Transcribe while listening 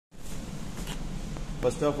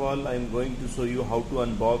First of all, I am going to show you how to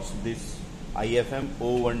unbox this IFM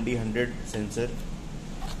O1D100 sensor.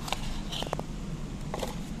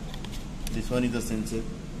 This one is the sensor.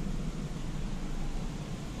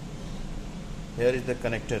 Here is the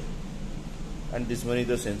connector, and this one is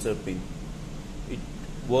the sensor pin. It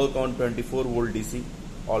works on 24 volt DC.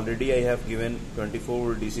 Already I have given 24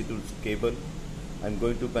 volt DC to cable. I am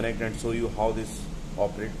going to connect and show you how this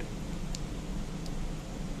operates.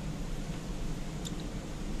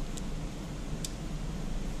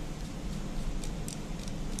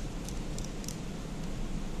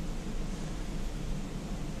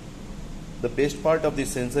 The best part of this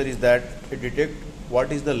sensor is that it detects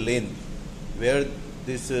what is the length, where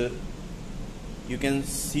this you can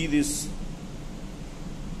see this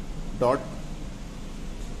dot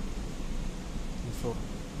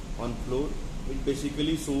on floor. It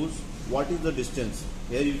basically shows what is the distance.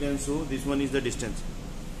 Here you can show this one is the distance.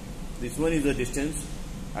 This one is the distance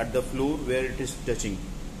at the floor where it is touching.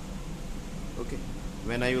 Okay.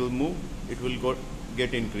 When I will move, it will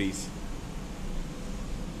get increase.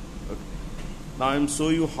 Okay. Now I am show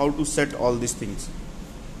you how to set all these things.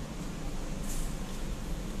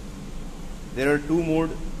 There are two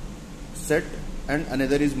mode, set and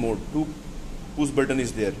another is mode. Two push button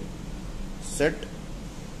is there. Set.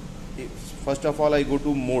 First of all, I go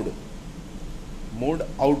to mode. Mode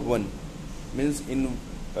out one means in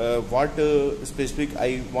what specific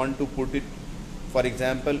I want to put it. For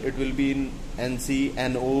example, it will be in NC,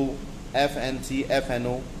 NO, FNC,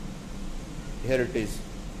 FNO. Here it is,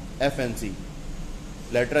 FNC.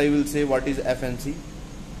 Later I will say what is FNC.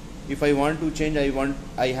 If I want to change,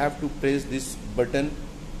 I have to press this button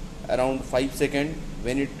around 5 seconds.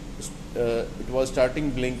 When it was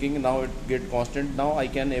starting blinking, now it get constant. Now I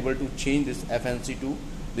can able to change this FNC to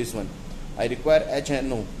this one. I require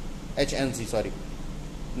HNC, sorry.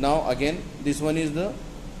 Now again this one is the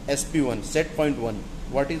SP1, set point 1.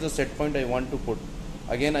 What is the set point I want to put?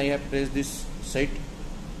 Again I have pressed this set.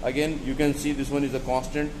 Again you can see this one is the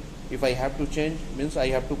constant. If I have to change, means I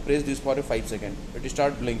have to press this for a 5 seconds. It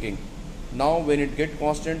start blinking. Now when it get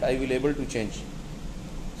constant, I will able to change.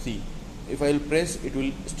 See, if I will press, it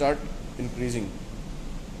will start increasing.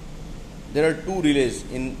 There are two relays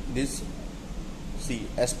in this. See,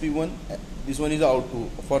 SP1, this one is out 2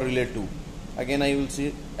 for relay 2. Again I will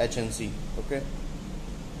say HNC. Okay,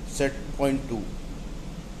 set point 2.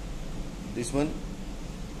 This one,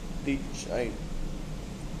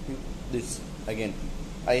 this again.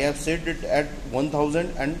 I have set it at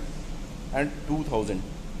 1000 and 2000.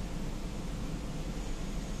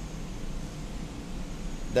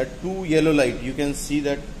 That two yellow light, you can see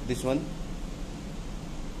that this one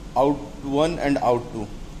out 1 and out 2.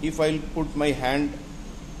 If I'll put my hand,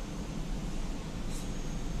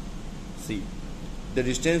 see, the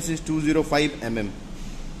distance is 205 mm.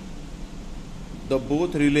 The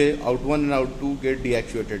both relay out 1 and out 2 get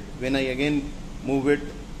deactivated. When I again move it,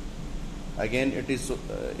 again it is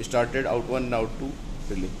started out 1 and out 2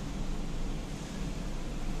 relay.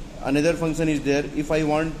 Another function is there. If I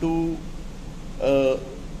want to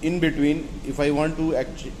in between, if I want to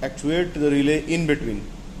actuate the relay in between,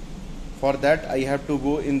 for that I have to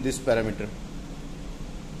go in this parameter.